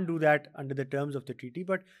 they can't do that under the terms of the treaty,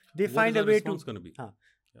 but they find a way to. Going to be?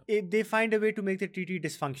 They find a way to make the treaty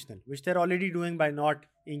dysfunctional, which they're already doing by not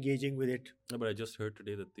engaging with it. No, but I just heard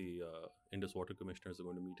today that the Indus Water Commissioners are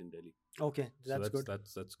going to meet in Delhi. Okay, that's good.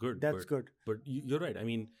 That's good. That's good. But you're right. I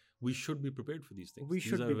mean, we should be prepared for these things.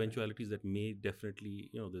 These are eventualities that may definitely,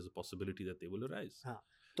 there's a possibility that they will arise.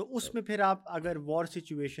 तो उसमें फिर आप अगर war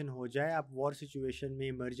situation हो जाए, आप war situation में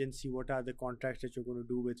emergency, what are the contracts that you going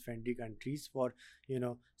to do with friendly countries for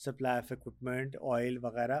supply of equipment, oil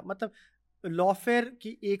वगैरह. मतलब लॉफेयर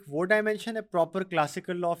की एक वो डायमेंशन है, प्रॉपर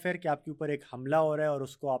क्लासिकल लॉफेयर, कि आपके ऊपर एक हमला हो रहा है और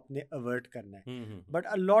उसको आपने अवर्ट करना है. But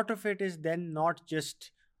a lot of it is then not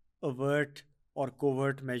just avert or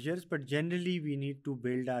covert measures, but generally we need to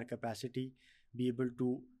build our capacity, be able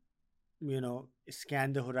to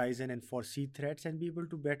scan the horizon and foresee threats, and be able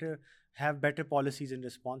to have better policies in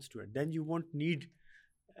response to it. Then you won't need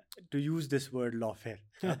to use this word lawfare.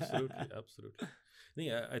 Absolutely.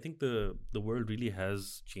 Yeah, I think the world really has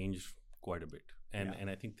changed quite a bit,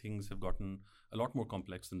 and I think things have gotten a lot more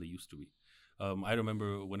complex than they used to be. I remember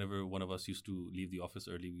whenever one of us used to leave the office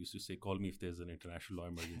early, we used to say, "Call me if there's an international law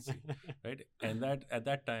emergency," right? And that at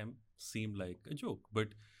that time seemed like a joke.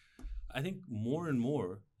 But I think more and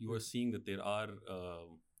more you are seeing that there are,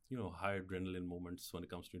 high adrenaline moments when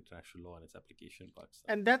it comes to international law and its application in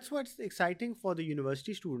Pakistan. And that's what's exciting for the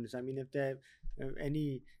university students. I mean, if there any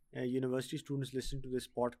university students listen to this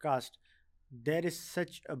podcast, there is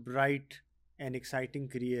such a bright and exciting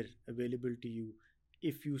career available to you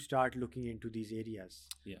if you start looking into these areas.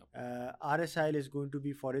 RSIL is going to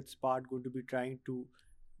be, for its part, going to be trying to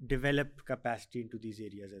develop capacity into these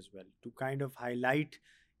areas as well, to kind of highlight.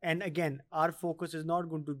 And again, our focus is not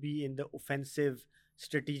going to be in the offensive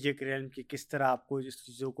strategic realm ki kis tarah aapko is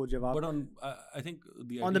cheezon ko jawab, but on I think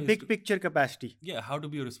the on the big picture capacity, how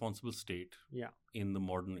to be a responsible state in the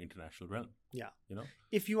modern international realm.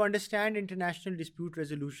 If you understand international dispute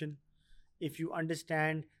resolution, if you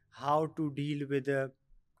understand how to deal with a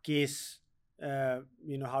case,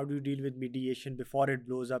 how do you deal with mediation before it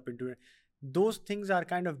blows up into it, those things are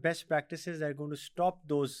kind of best practices that are going to stop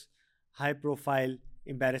those high profile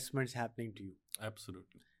embarrassments happening to you.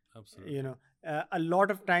 Absolutely. A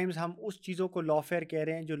lot of times हम उस चीज़ों को lawfare कह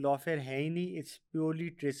रहे हैं जो lawfare है ही नहीं. It's purely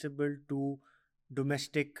traceable to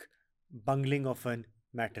domestic bungling of a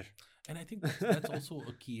matter. And I think that's also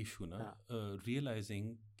a key issue,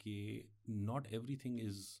 realizing that not everything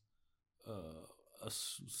is a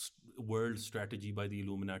world strategy by the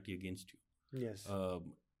Illuminati against you. Yes.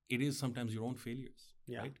 It is sometimes your own failures.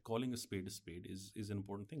 Right? Calling a spade is an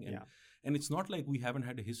important thing. And it's not like we haven't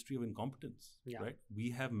had a history of incompetence. Right? We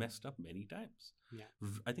have messed up many times.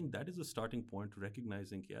 I think that is a starting point to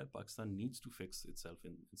recognizing that Pakistan needs to fix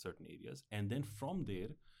itself in certain areas. And then from there,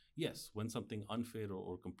 yes, when something unfair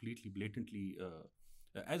or completely blatantly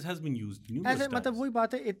as has been used numerous times. मतलब वही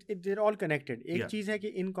बात है, they're all connected. एक चीज़ है कि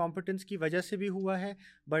incompetence की वजह से भी हुआ है,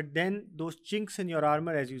 but then those chinks in your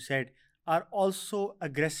armor, as you said, are also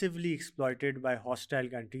aggressively exploited by hostile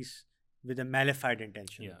countries with a malified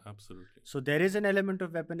intention. Yeah, absolutely. So there is an element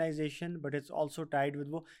of weaponization, but it's also tied with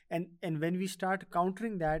war. And when we start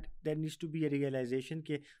countering that, there needs to be a realization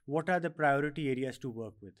that what are the priority areas to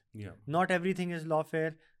work with. Not everything is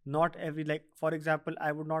lawfare. Not every, like, for example,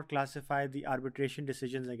 I would not classify the arbitration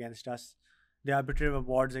decisions against us, the arbitrary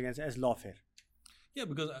awards against, as lawfare. Yeah,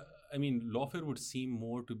 because I mean, lawfare would seem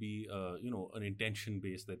more to be, an intention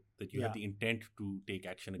based, that you have the intent to take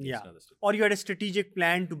action against another state. Or you had a strategic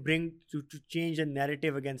plan to change a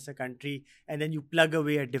narrative against a country, and then you plug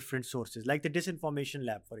away at different sources, like the disinformation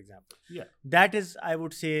lab, for example. That is, I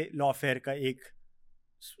would say, lawfare ka ek,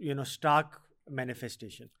 stark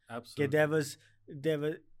manifestation. Absolutely. There was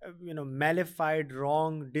malified,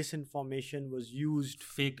 wrong disinformation was used.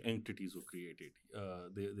 Fake entities were created.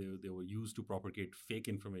 They were used to propagate fake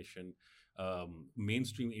information.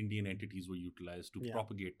 mainstream Indian entities were utilized to Yeah.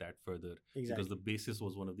 propagate that further because Exactly. the basis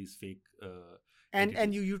was one of these fake And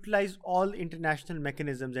entities. you utilize all international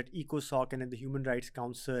mechanisms at ECOSOC and at the Human Rights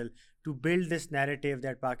Council to build this narrative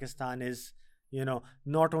that Pakistan is,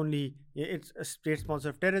 not only it's a state sponsor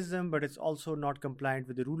of terrorism, but it's also not compliant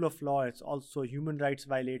with the rule of law. It's also a human rights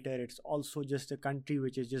violator. It's also just a country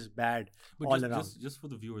which is just bad But all just, around. just for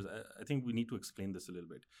the viewers, I think we need to explain this a little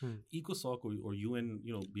bit. Hmm. ECOSOC or UN,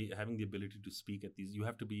 having the ability to speak at these, you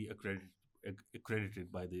have to be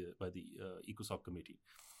accredited by the ECOSOC committee.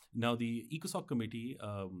 Now, the ECOSOC committee,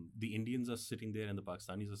 the Indians are sitting there and the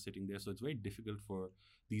Pakistanis are sitting there, so it's very difficult for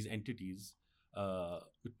these entities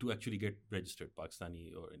to actually get registered,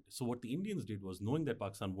 Pakistani so what the Indians did was, knowing that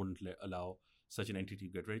Pakistan wouldn't allow such an entity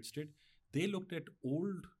to get registered, they looked at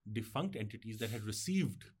old defunct entities that had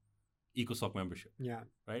received ECOSOC membership, Yeah.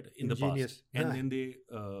 right, in the Ingenious. past, and Yeah. then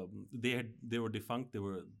they were defunct, they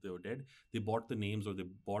were dead. They bought the names, or they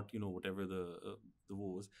bought whatever the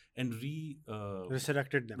was, and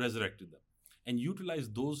Resurrected them. resurrected them, and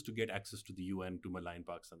utilized those to get access to the UN to malign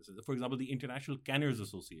Pakistan. For example, the International Canners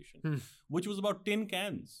Association, which was about tin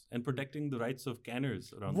cans and protecting the rights of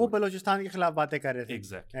canners around the वो world. Balochistan के खिलाफ बातें कर रहे थे.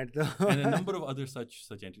 Exactly. And And a number of other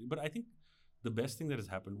such entities. But I think the best thing that has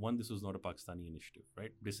happened, one, this was not a Pakistani initiative,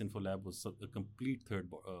 right? Disinfolab was a complete third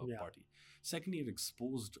Yeah. party. Secondly, it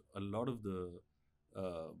exposed a lot of the,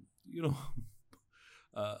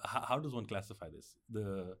 how does one classify this?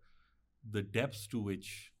 The depths to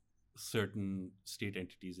which certain state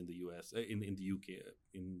entities in the US, in the UK,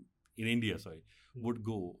 in India, sorry, would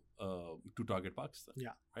go to target Pakistan.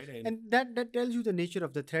 Yeah. Right. And that tells you the nature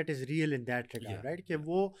of the threat is real in that regard, Yeah, right? कि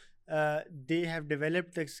वो they have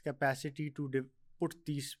developed this capacity to put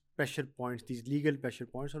these pressure points, these legal pressure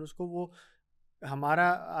points, और उसको वो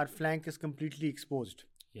our flank is completely exposed.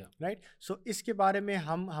 Yeah. Right. So इसके बारे में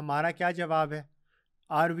हमारा क्या जवाब है?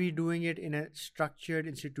 Are we doing it in a structured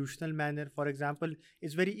institutional manner? For example,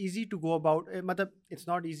 it's very easy to go about. It's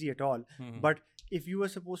not easy at all. Mhm. But if you were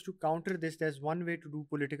supposed to counter this, there's one way to do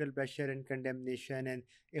political pressure and condemnation and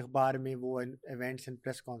ikhbar mein wo and events and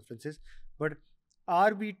press conferences. But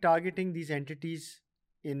are we targeting these entities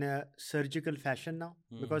in a surgical fashion now?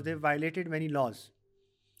 Because they've violated many laws.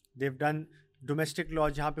 They've done domestic law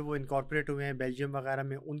जहाँ पे वो incorporate हुए हैं, Belgium वगैरह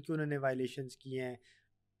में उनके उन्होंने violations किए हैं.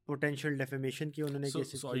 Potential defamation की उन्होंने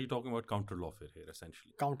cases So are you talking about counter lawfare here,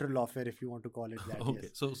 essentially? Counter lawfare, if you want to call it that. Okay,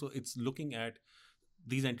 Yes. so it's looking at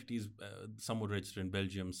these entities. Some were registered in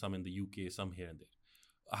Belgium, some in the UK, some here and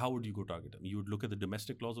there. How would you go target them? You would look at the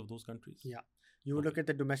domestic laws of those countries. Yeah. You would look at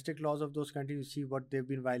the domestic laws of those countries, you see what they've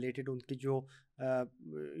been violated, unki jo,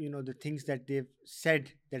 the things that they've said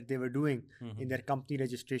that they were doing in their company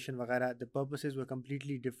registration, vagara, the purposes were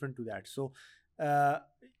completely different to that. So,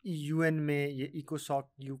 UN में ECOSOC,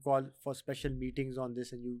 you call for special meetings on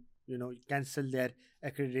this, and you cancel their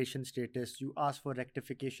accreditation status. You ask for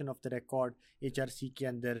rectification of the record HRC के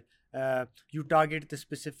अंदर. You target the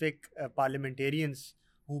specific parliamentarians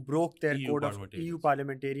who broke their code of EU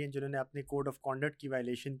parliamentarians, जिन्होंने अपने code of conduct की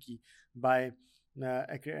violation की by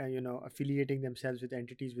affiliating themselves with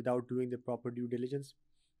entities without doing the proper due diligence,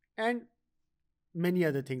 and many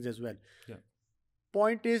other things as well. Yeah.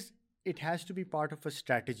 Point is, it has to be part of a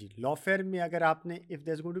strategy. Lawfare में अगर आपने, if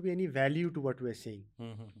there's going to be any value to what we're saying,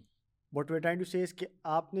 what we're trying to say is कि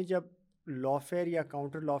आपने जब lawfare या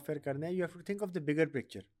counter lawfare करना है, you have to think of the bigger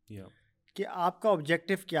picture. Yeah. कि आपका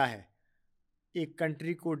objective क्या है? एक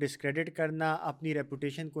country को discredit करना, अपनी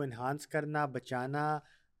reputation को enhance करना, बचाना,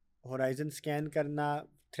 horizon scan करना,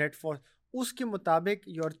 threat for, उसके मुताबिक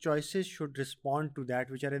your choices should respond to that,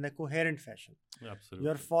 which are in a coherent fashion. Absolutely.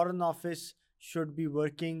 Your foreign office should be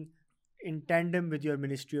working in tandem with your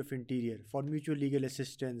Ministry of Interior for mutual legal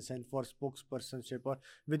assistance and for spokespersonship, or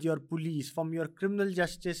with your police, from your criminal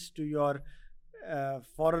justice to your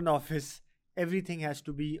foreign office. Everything has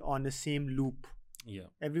to be on the same loop. Yeah.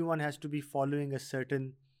 Everyone has to be following a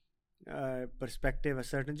certain perspective, a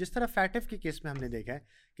certain, जिस तरह FATF के case में हमने देखा है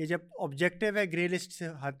कि जब objective है grey list से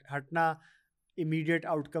हटना, immediate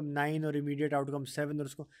outcome 9 or immediate outcome 7, और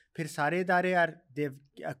उसको फिर सारे इदारे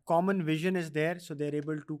a common vision is there, so they're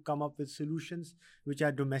able to come up with solutions which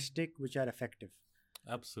are domestic, which are effective.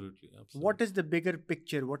 Absolutely. What is the bigger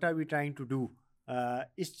picture? What are we trying to do?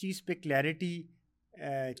 इस चीज़ पे clarity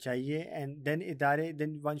चाहिए, and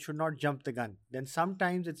then one should not jump the gun. Then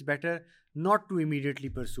sometimes it's better not to immediately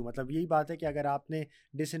pursue. मतलब यही बात है कि अगर आपने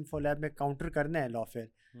Disinfolab में counter करना है lawfare,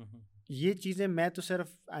 ये चीज़ें मैं तो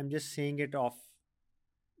सिर्फ I'm just saying it off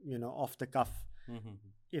the cuff.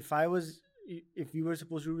 If I was if we were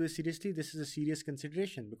supposed to do this seriously, this is a serious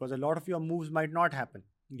consideration, because a lot of your moves might not happen.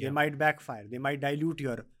 They Yeah. might backfire. They might dilute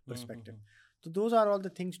your perspective. So those are all the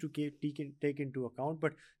things to take into account.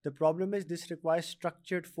 But the problem is this requires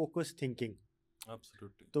structured, focused thinking.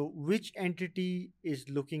 Absolutely. So which entity is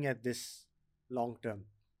looking at this long term?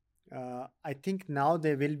 I think now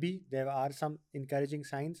there are some encouraging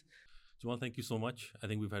signs. Jamal, thank you so much. I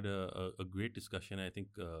think we've had a great discussion. I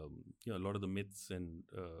think a lot of the myths and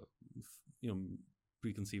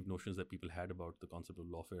preconceived notions that people had about the concept of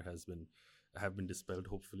lawfare have been dispelled.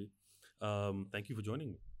 Hopefully, thank you for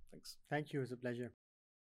joining me. Thanks. Thank you. It's a pleasure.